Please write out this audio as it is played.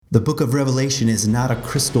The book of Revelation is not a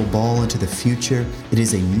crystal ball into the future. It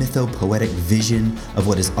is a mythopoetic vision of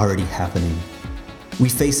what is already happening. We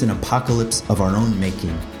face an apocalypse of our own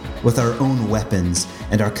making, with our own weapons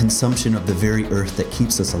and our consumption of the very earth that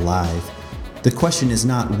keeps us alive. The question is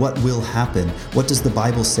not what will happen, what does the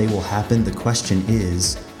Bible say will happen? The question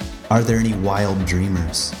is, are there any wild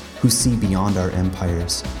dreamers who see beyond our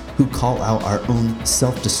empires, who call out our own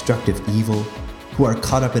self-destructive evil, who are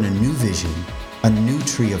caught up in a new vision, a new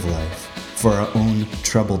tree of life for our own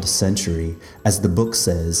troubled century, as the book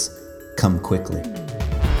says, come quickly.